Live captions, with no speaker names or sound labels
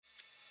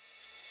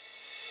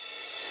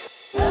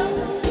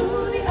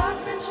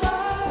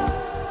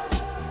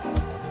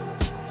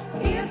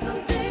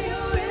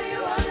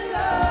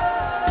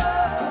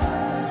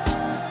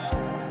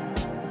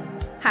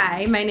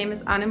Hi, my name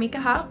is Annamieka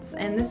Hops,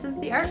 and this is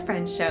the Art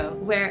Friends Show,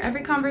 where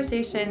every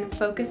conversation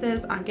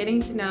focuses on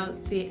getting to know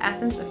the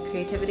essence of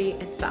creativity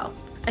itself.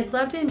 I'd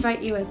love to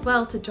invite you as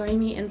well to join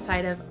me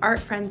inside of Art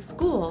Friends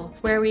School,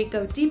 where we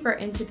go deeper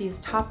into these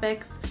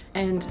topics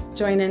and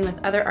join in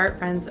with other art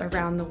friends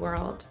around the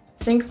world.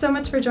 Thanks so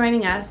much for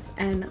joining us,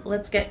 and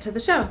let's get to the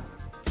show.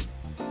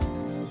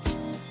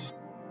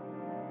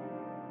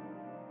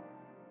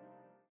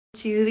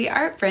 To the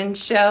Art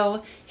Friends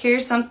Show.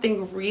 Here's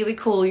something really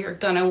cool you're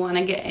gonna want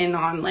to get in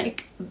on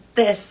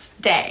this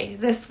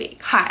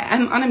week. Hi,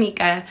 I'm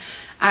Annamieka.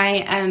 I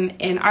am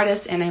an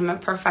artist and I'm a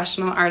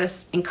professional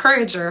artist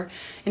encourager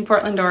in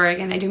Portland,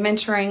 Oregon. I do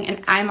mentoring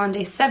and I'm on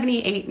day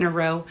 78 in a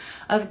row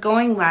of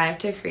going live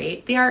to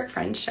create the Art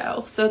Friends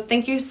Show. So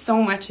thank you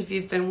so much if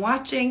you've been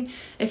watching.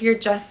 If you're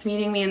just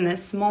meeting me in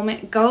this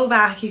moment, go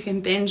back. You can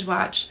binge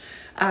watch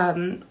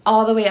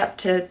all the way up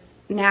to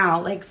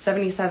now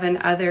 77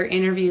 other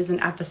interviews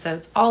and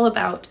episodes all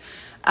about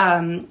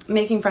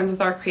making friends with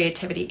our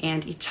creativity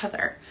and each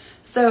other.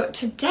 So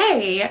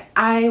today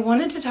I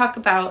wanted to talk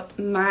about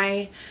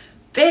my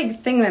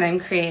big thing that I'm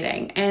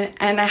creating,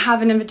 and I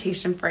have an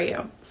invitation for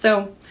you.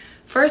 So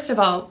first of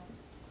all,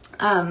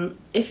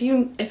 if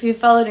you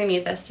followed any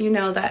of this, you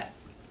know that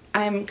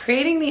I'm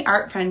creating the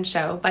Art Friends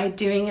Show by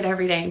doing it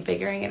every day and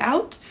figuring it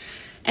out.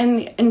 And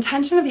the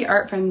intention of the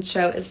Art Friends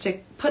Show is to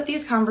put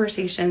these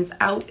conversations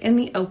out in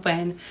the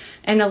open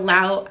and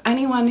allow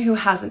anyone who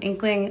has an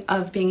inkling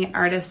of being an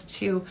artist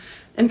to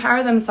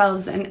empower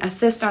themselves and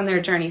assist on their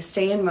journey,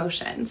 stay in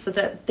motion, so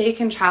that they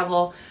can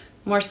travel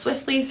more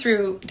swiftly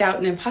through doubt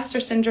and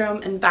imposter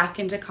syndrome and back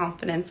into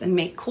confidence and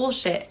make cool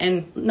shit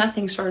and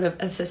nothing short of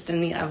assist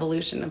in the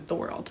evolution of the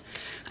world.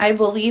 I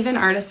believe in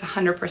artists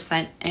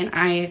 100%,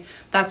 and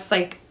that's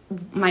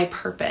my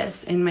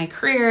purpose in my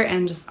career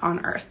and just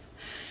on earth.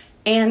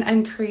 And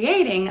I'm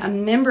creating a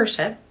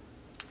membership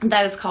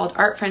that is called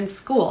Art Friends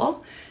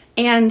School.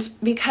 And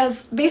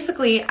because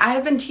basically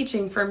I've been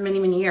teaching for many,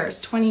 many years,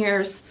 20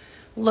 years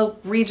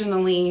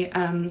regionally,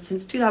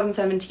 since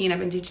 2017, I've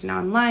been teaching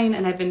online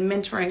and I've been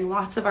mentoring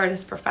lots of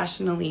artists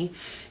professionally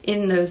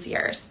in those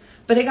years.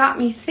 But it got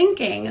me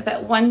thinking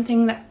that one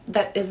thing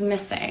that is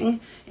missing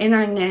in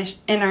our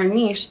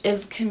niche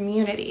is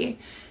community.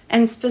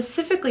 And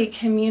specifically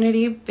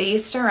community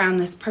based around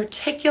this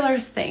particular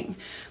thing.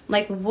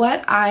 Like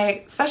what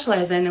I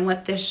specialize in and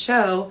what this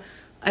show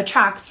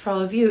attracts for all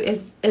of you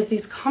is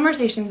these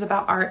conversations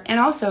about art and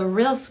also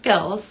real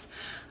skills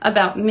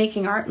about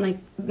making art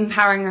and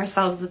empowering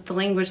ourselves with the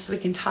language so we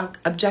can talk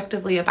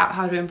objectively about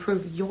how to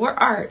improve your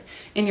art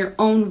in your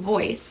own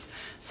voice.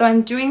 So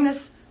I'm doing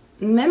this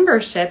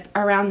membership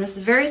around this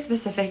very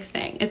specific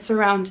thing. It's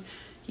around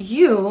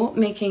you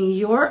making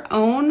your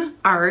own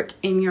art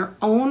in your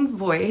own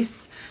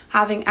voice,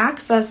 having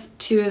access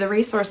to the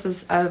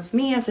resources of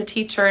me as a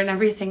teacher and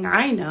everything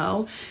I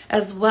know,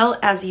 as well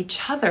as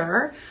each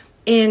other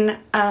and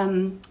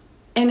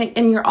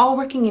you're all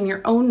working in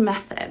your own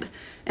method.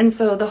 And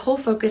so the whole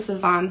focus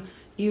is on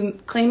you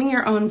claiming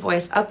your own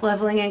voice,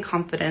 up-leveling in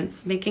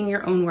confidence, making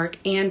your own work,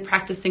 and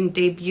practicing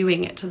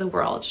debuting it to the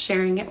world,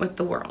 sharing it with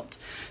the world.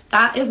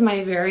 That is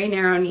my very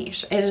narrow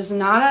niche. It is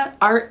not an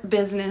art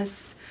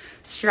business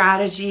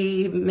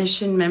strategy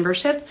mission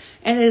membership.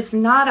 It is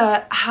not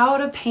a how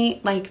to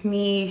paint like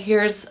me.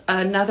 Here's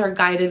another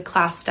guided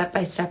class step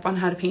by step on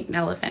how to paint an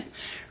elephant,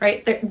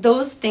 right?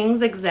 Those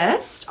things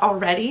exist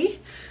already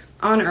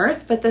on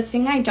earth, but the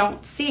thing I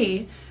don't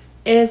see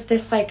is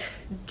this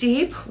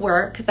deep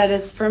work that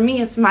is, for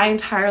me, it's my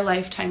entire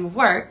lifetime of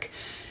work,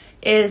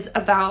 is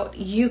about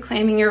you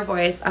claiming your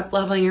voice,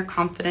 up-leveling your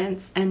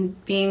confidence,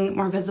 and being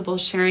more visible,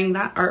 sharing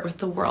that art with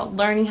the world,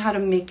 learning how to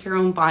make your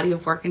own body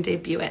of work and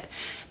debut it,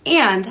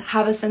 and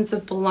have a sense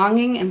of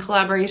belonging and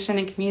collaboration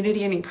and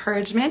community and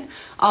encouragement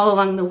all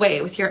along the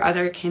way with your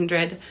other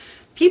kindred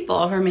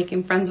people who are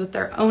making friends with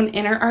their own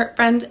inner art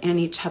friend and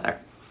each other.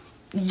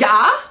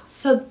 Yeah?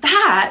 So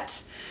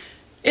that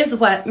is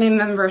what my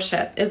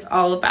membership is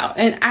all about.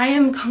 And I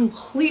am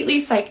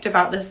completely psyched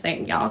about this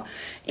thing, y'all.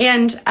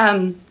 And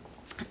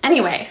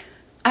anyway,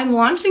 I'm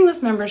launching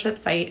this membership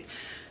site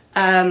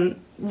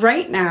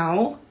right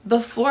now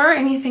before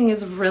anything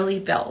is really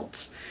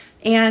built.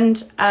 And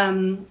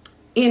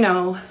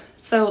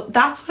so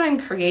that's what I'm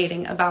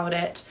creating about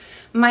it.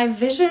 My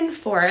vision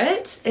for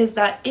it is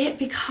that it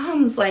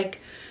becomes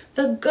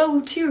the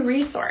go-to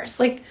resource.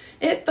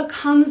 It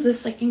becomes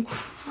this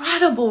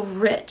incredible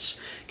rich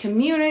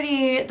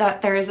community,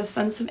 that there is a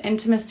sense of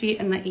intimacy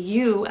and that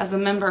you as a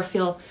member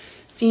feel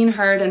seen,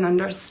 heard, and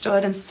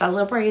understood and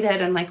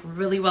celebrated and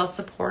really well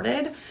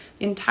supported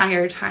the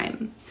entire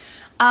time.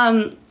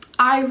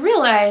 I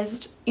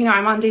realized,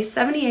 I'm on day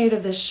 78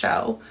 of this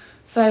show.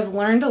 So I've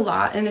learned a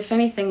lot, and if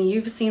anything,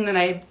 you've seen that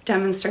I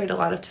demonstrate a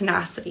lot of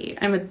tenacity.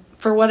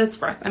 For what it's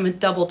worth, I'm a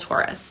double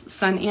Taurus,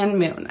 sun and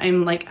moon.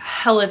 I'm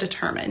hella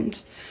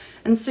determined.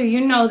 And so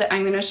you know that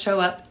I'm going to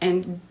show up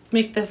and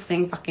make this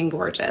thing fucking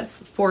gorgeous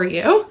for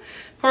you.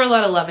 Pour a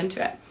lot of love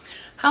into it.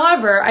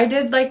 However, I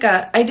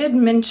did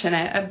mention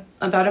it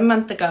about a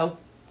month ago,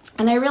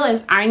 and I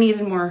realized I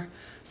needed more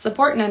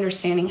support and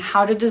understanding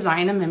how to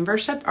design a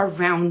membership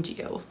around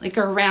you, like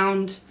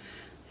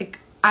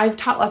I've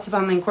taught lots of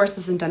online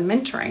courses and done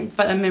mentoring,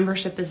 but a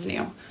membership is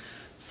new.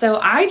 So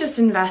I just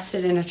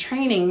invested in a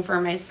training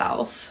for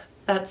myself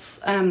that's,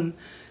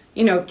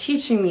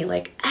 teaching me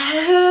like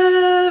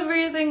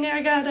everything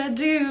I gotta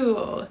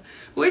do,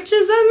 which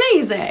is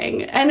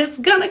amazing. And it's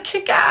gonna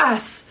kick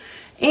ass.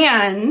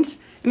 And it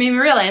made me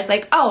realize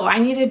like, oh, I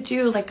need to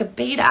do like a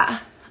beta.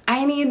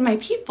 I need my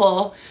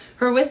people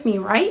who are with me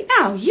right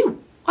now.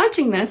 You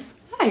watching this,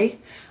 hey,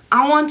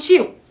 I want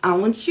you. I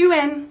want you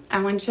in.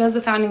 I want you as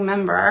a founding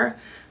member.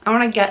 I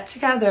want to get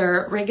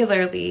together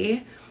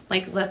regularly.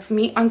 Like, let's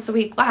meet once a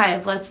week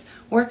live. Let's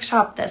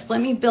workshop this.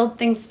 Let me build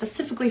things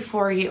specifically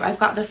for you. I've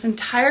got this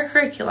entire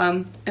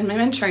curriculum in my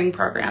mentoring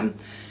program,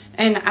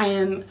 and I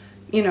am,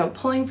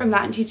 pulling from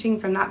that and teaching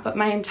from that. But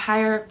my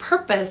entire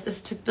purpose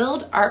is to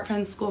build Art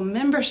Friend School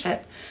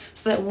membership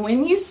so that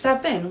when you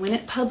step in, when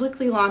it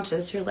publicly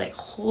launches, you're like,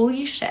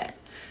 holy shit,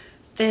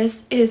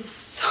 this is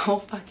so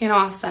fucking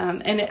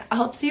awesome. And it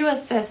helps you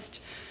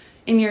assist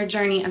in your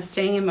journey of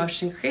staying in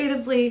motion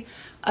creatively,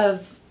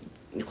 of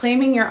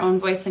claiming your own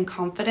voice and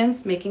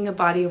confidence, making a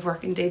body of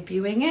work and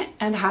debuting it,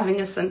 and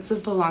having a sense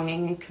of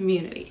belonging and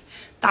community.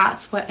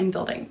 That's what I'm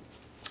building.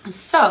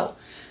 So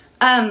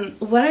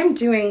what I'm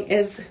doing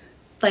is,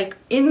 like,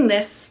 in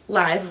this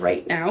live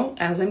right now,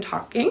 as I'm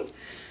talking,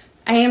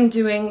 I am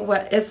doing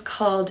what is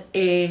called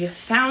a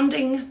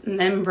founding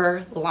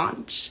member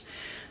launch.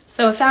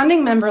 So a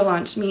founding member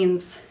launch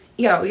means,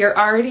 you're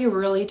already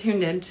really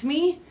tuned into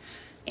me,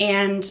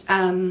 and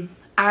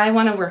I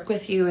want to work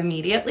with you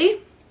immediately.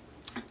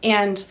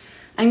 And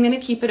I'm going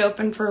to keep it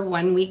open for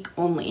 1 week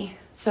only.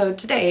 So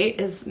today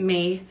is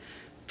May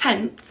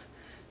 10th,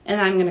 and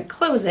I'm going to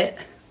close it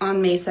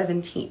on May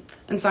 17th.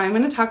 And so I'm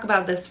going to talk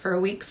about this for a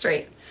week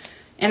straight.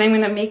 And I'm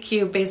going to make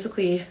you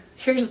basically,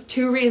 here's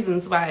 2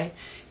 reasons why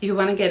you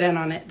want to get in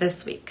on it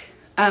this week.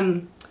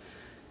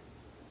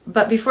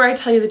 But before I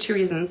tell you the 2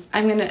 reasons,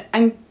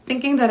 I'm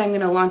thinking that I'm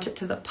going to launch it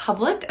to the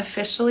public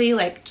officially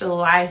like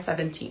July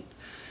 17th.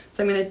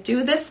 So I'm going to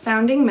do this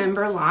founding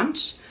member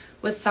launch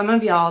with some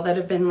of y'all that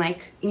have been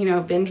like,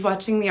 binge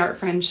watching the Art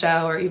Friend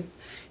show, or you've,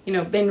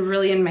 been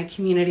really in my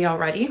community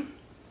already.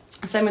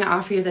 So I'm going to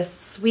offer you this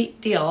sweet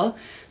deal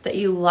that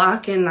you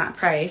lock in that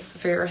price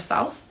for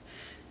yourself.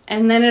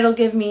 And then it'll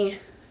give me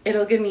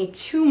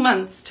 2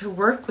 months to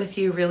work with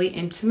you really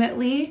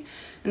intimately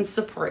and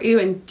support you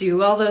and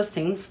do all those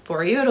things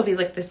for you. It'll be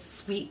like this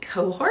sweet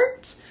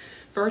cohort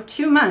for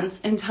 2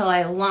 months until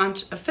I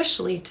launch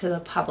officially to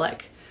the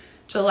public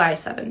July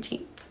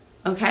 17th.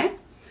 Okay?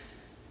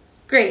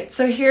 Great.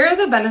 So here are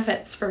the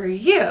benefits for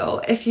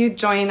you if you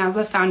join as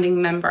a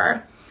founding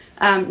member.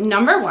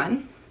 Number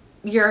 1,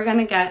 you're going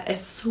to get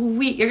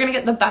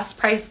the best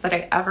price that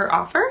I ever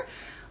offer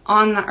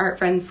on the Art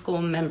Friend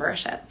School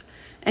membership.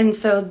 And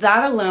so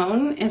that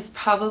alone is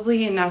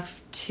probably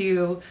enough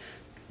to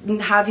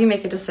have you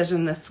make a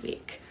decision this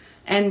week.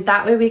 And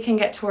that way we can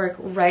get to work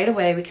right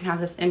away. We can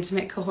have this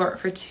intimate cohort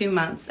for 2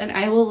 months. And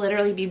I will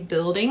literally be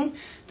building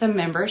the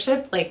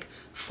membership like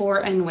for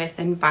and with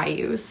and by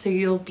you. So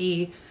you'll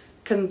be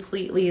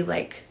completely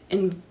like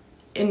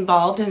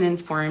involved and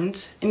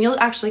informed, and you'll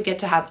actually get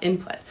to have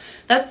input.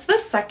 That's the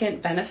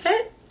second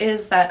benefit,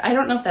 is that I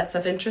don't know if that's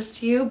of interest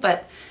to you,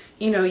 but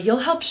you'll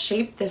help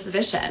shape this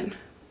vision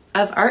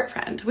of Art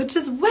Friend, which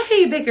is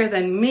way bigger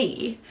than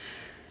me.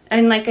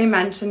 And like I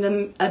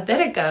mentioned a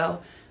bit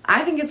ago,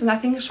 I think it's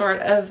nothing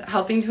short of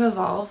helping to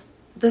evolve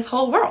this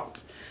whole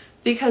world.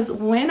 Because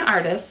when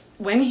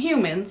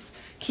humans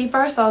keep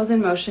ourselves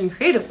in motion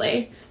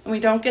creatively, and we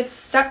don't get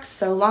stuck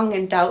so long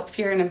in doubt,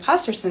 fear, and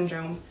imposter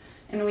syndrome,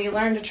 and we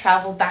learn to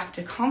travel back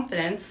to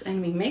confidence,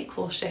 and we make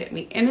cool shit, and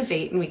we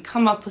innovate, and we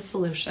come up with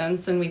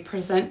solutions, and we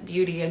present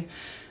beauty and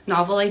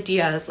novel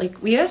ideas,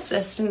 like we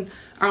assist in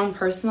our own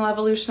personal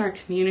evolution, our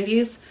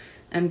communities,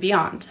 and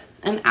beyond.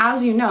 And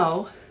as you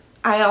know,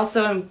 I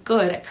also am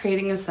good at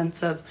creating a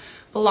sense of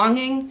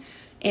belonging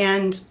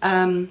and,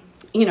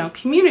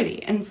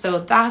 community. And so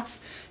that's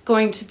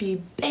going to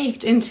be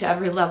baked into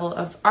every level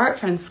of Art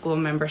Friend School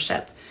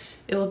membership.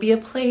 It will be a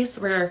place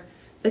where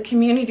the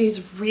community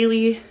is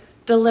really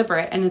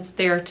deliberate and it's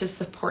there to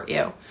support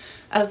you,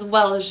 as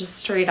well as just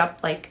straight up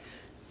like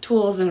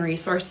tools and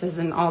resources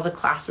and all the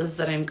classes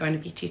that I'm going to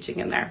be teaching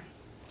in there.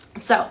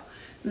 So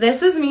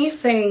this is me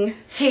saying,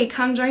 hey,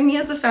 come join me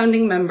as a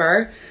founding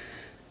member.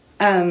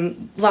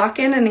 Lock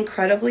in an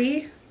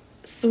incredibly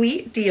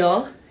sweet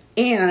deal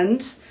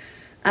and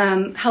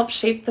help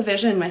shape the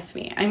vision with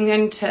me. I'm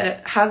going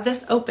to have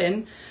this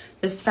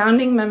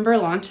founding member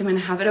launch. I'm going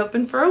to have it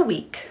open for a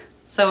week.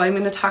 So I'm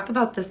going to talk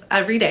about this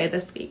every day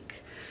this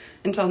week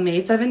until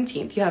May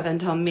 17th. You have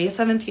until May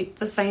 17th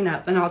to sign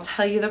up, and I'll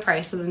tell you the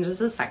prices in just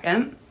a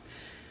second.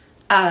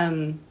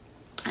 And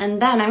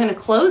then I'm going to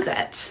close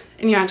it,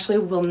 and you actually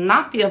will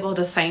not be able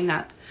to sign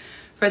up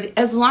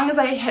as long as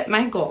I hit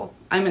my goal.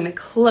 I'm going to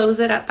close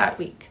it at that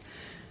week.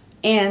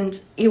 And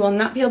you will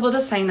not be able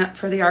to sign up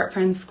for the Art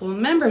Friends School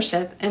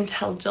membership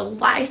until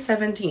July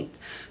 17th.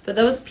 But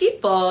those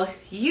people,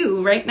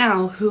 you right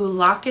now, who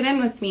lock it in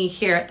with me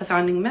here at the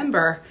founding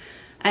member,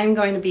 I'm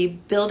going to be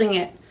building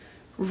it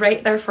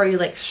right there for you,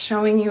 like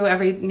showing you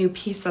every new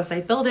piece as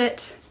I build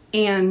it,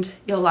 and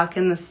you'll lock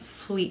in this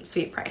sweet,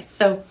 sweet price.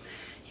 So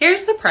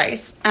here's the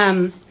price.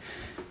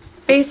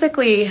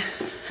 Basically,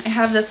 I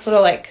have this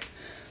little like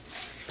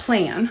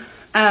plan,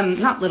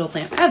 not little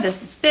plan, I have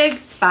this big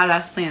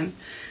badass plan.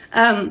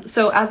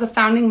 So as a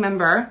founding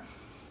member,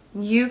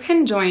 you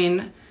can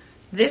join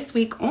this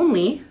week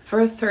only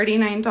for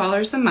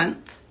 $39 a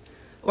month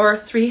or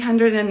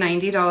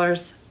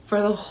 $390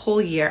 for the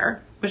whole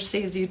year, which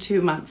saves you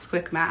 2 months,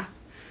 quick math.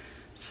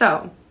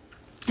 So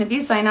if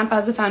you sign up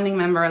as a founding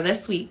member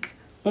this week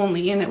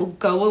only, and it will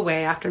go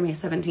away after May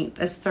 17th,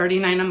 it's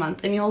 $39 a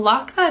month, and you'll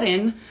lock that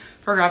in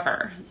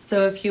forever.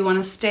 So if you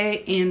want to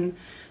stay in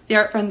the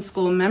Art Friends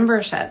School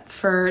membership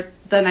for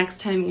the next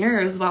 10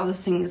 years while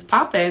this thing is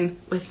popping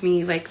with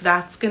me, like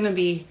that's going to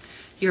be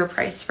your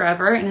price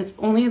forever. And it's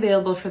only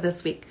available for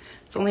this week.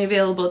 It's only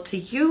available to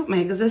you, my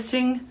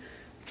existing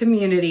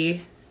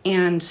community,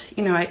 and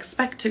I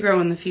expect to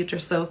grow in the future.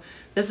 So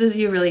this is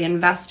you really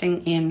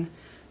investing in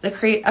the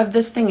create of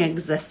this thing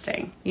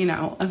existing,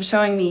 of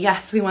showing me,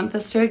 yes, we want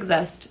this to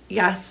exist.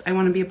 Yes, I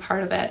want to be a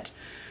part of it.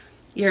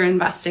 You're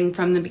investing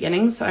from the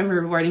beginning, so I'm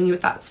rewarding you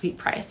with that sweet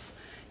price.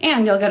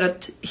 And you'll get a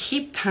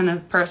heap ton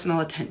of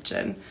personal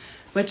attention,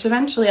 which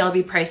eventually I'll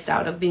be priced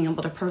out of being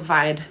able to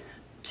provide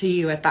to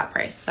you at that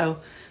price.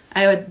 So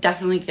I would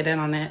definitely get in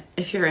on it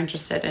if you're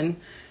interested in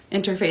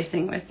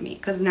interfacing with me,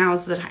 because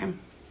now's the time.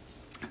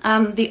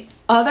 The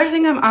other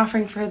thing I'm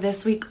offering for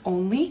this week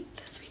only,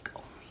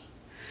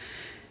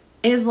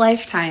 is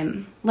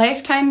lifetime.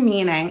 Lifetime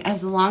meaning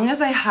as long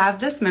as I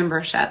have this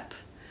membership,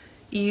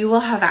 you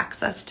will have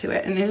access to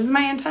it. And it is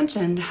my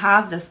intention to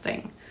have this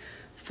thing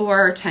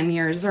for 10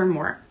 years or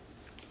more.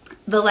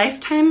 The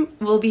lifetime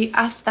will be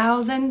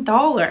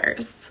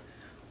 $1,000.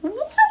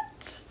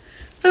 What?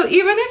 So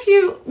even if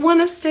you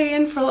want to stay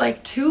in for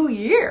like 2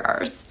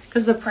 years,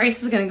 because the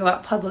price is going to go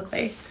up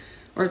publicly,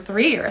 or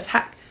 3 years,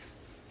 heck,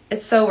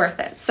 it's so worth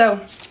it.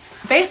 So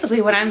basically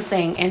what I'm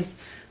saying is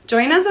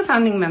join as a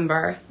founding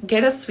member,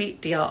 get a sweet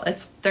deal.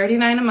 It's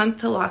 $39 a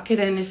month to lock it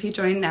in if you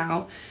join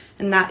now,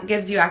 and that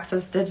gives you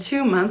access to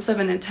 2 months of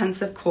an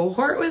intensive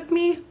cohort with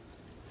me,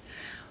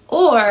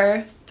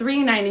 or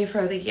 $390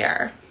 for the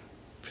year.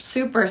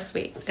 Super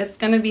sweet. It's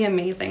going to be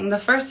amazing. The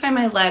first time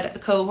I led a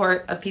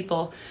cohort of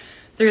people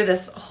through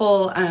this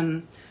whole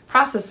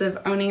process of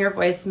owning your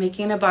voice,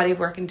 making a body of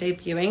work, and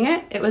debuting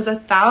it, it was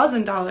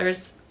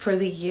 $1,000 for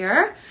the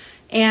year,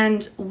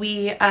 and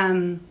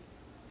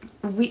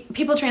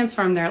people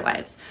transform their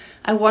lives.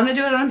 I want to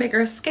do it on a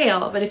bigger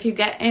scale, but if you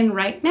get in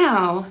right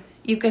now,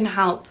 you can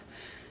help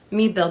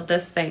me build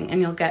this thing,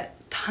 and you'll get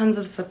tons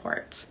of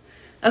support.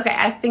 Okay,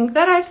 I think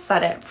that I've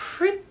said it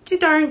pretty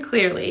darn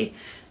clearly.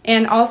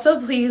 And also,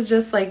 please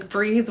just like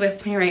breathe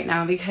with me right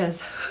now,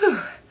 because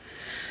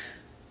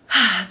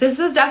this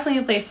is definitely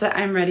a place that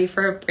I'm ready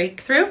for a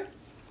breakthrough,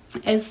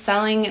 is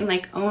selling and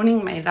like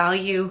owning my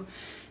value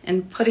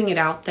and putting it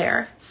out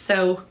there.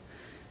 So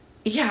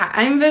yeah,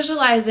 I'm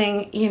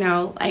visualizing,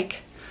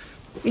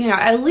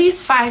 at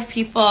least 5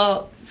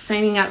 people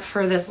signing up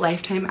for this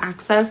lifetime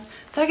access.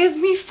 That gives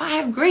me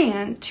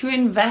 $5,000 to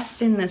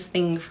invest in this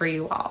thing for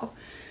you all.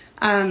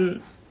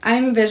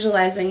 I'm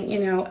visualizing,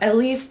 at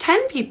least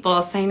 10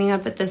 people signing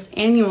up at this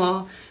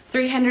annual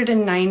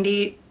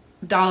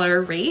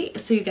 $390 rate.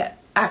 So you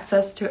get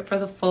access to it for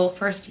the full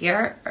first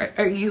year,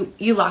 or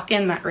you lock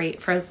in that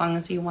rate for as long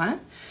as you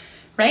want,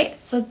 right?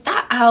 So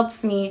that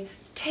helps me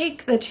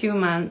take the 2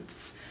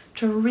 months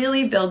to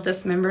really build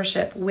this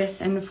membership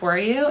with and for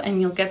you, and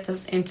you'll get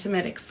this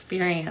intimate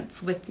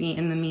experience with me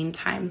in the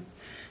meantime.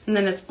 And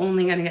then it's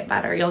only going to get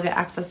better. You'll get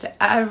access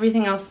to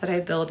everything else that I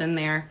build in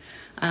there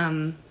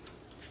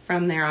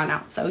from there on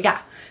out. So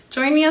yeah,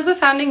 join me as a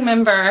founding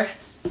member,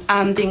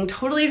 being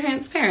totally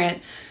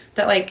transparent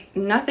that like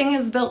nothing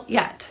is built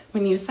yet.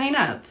 When you sign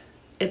up,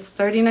 it's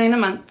 $39 a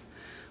month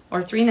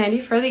or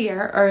 $390 for the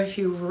year. Or if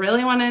you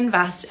really want to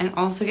invest and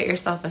also get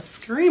yourself a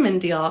screaming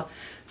deal,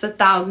 it's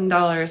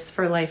 $1,000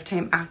 for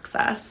lifetime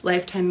access.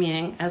 Lifetime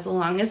meaning as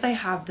long as I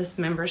have this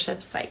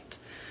membership site.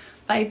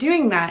 By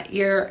doing that,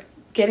 you're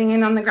getting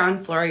in on the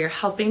ground floor, you're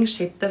helping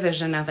shape the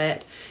vision of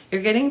it.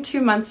 You're getting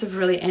 2 months of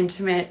really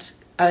intimate,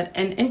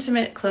 an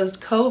intimate closed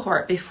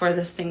cohort before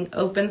this thing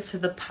opens to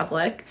the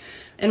public.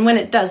 And when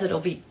it does, it'll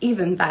be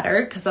even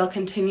better because I'll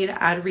continue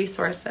to add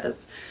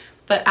resources.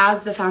 But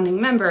as the founding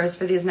members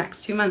for these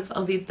next 2 months,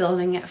 I'll be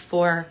building it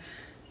for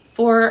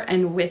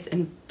and with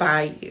and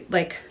by you,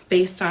 like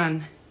based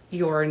on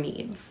your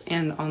needs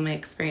and all my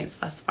experience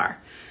thus far.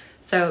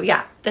 So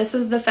yeah, this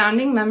is the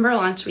founding member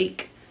launch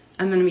week.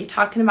 I'm going to be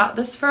talking about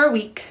this for a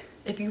week.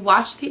 If you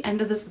watch the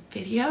end of this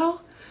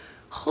video,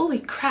 holy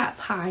crap,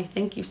 hi,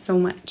 thank you so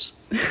much.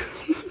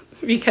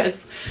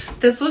 Because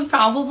this was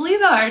probably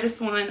the hardest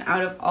one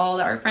out of all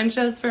the Art Friend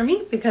shows for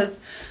me because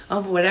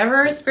of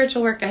whatever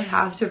spiritual work I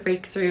have to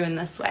break through in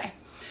this way.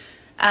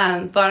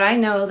 But I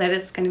know that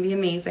it's going to be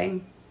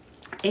amazing.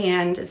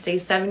 And it's day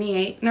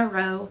 78 in a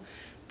row.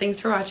 Thanks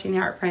for watching the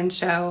Art Friend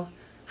Show.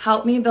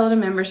 Help me build a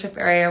membership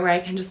area where I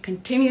can just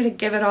continue to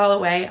give it all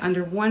away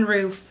under one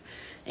roof.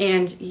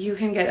 And you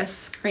can get a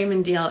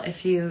screaming deal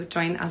if you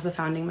join as a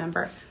founding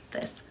member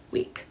this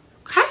week.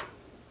 Okay?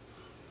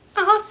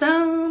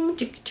 Awesome.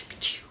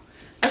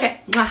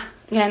 Okay.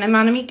 Again, I'm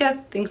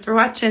Annamieka. Thanks for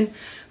watching.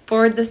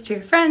 Forward this to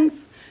your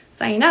friends.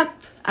 Sign up.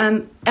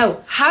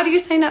 How do you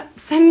sign up?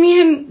 Send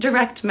me a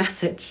direct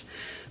message.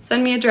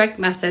 Send me a direct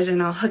message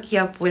and I'll hook you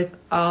up with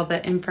all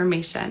the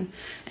information.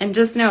 And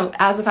just know,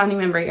 as a founding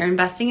member, you're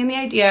investing in the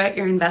idea,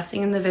 you're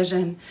investing in the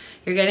vision,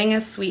 you're getting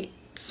a sweet,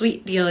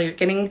 sweet deal, you're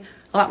getting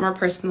a lot more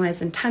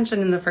personalized intention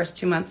in the first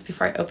 2 months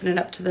before I open it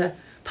up to the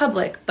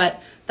public.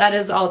 But that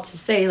is all to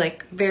say,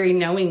 like, very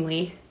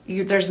knowingly,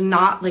 there's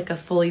not like a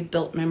fully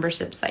built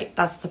membership site.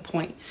 That's the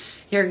point.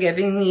 You're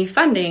giving me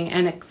funding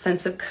and a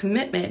sense of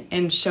commitment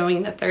and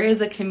showing that there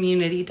is a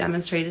community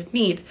demonstrated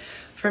need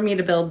for me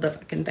to build the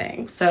fucking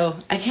thing. So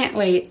I can't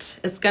wait.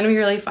 It's going to be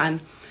really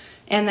fun.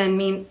 And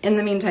then in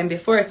the meantime,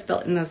 before it's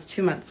built in those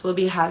 2 months, we'll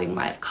be having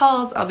live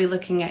calls. I'll be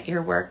looking at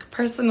your work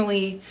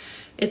personally.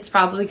 It's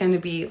probably going to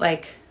be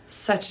like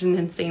such an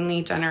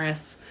insanely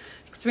generous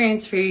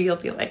experience for you. You'll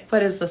be like,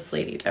 what is this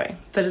lady doing?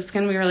 But it's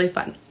going to be really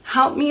fun.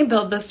 Help me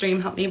build this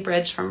dream. Help me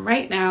bridge from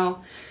right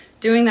now,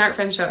 doing the Art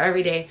Friend Show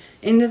every day,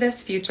 into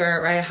this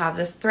future where I have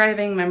this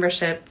thriving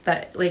membership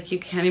that, like, you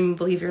can't even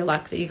believe your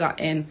luck that you got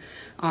in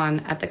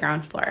on at the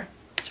ground floor.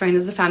 Join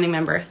as a founding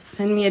member.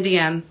 Send me a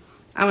DM.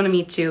 I want to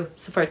meet you,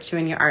 support you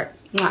in your art.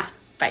 Mwah.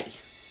 Bye.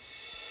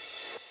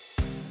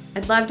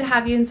 I'd love to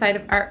have you inside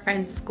of Art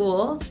Friend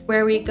School,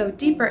 where we go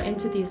deeper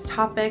into these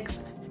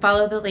topics.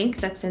 Follow the link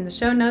that's in the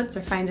show notes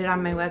or find it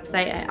on my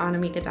website at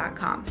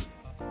annamieka.com.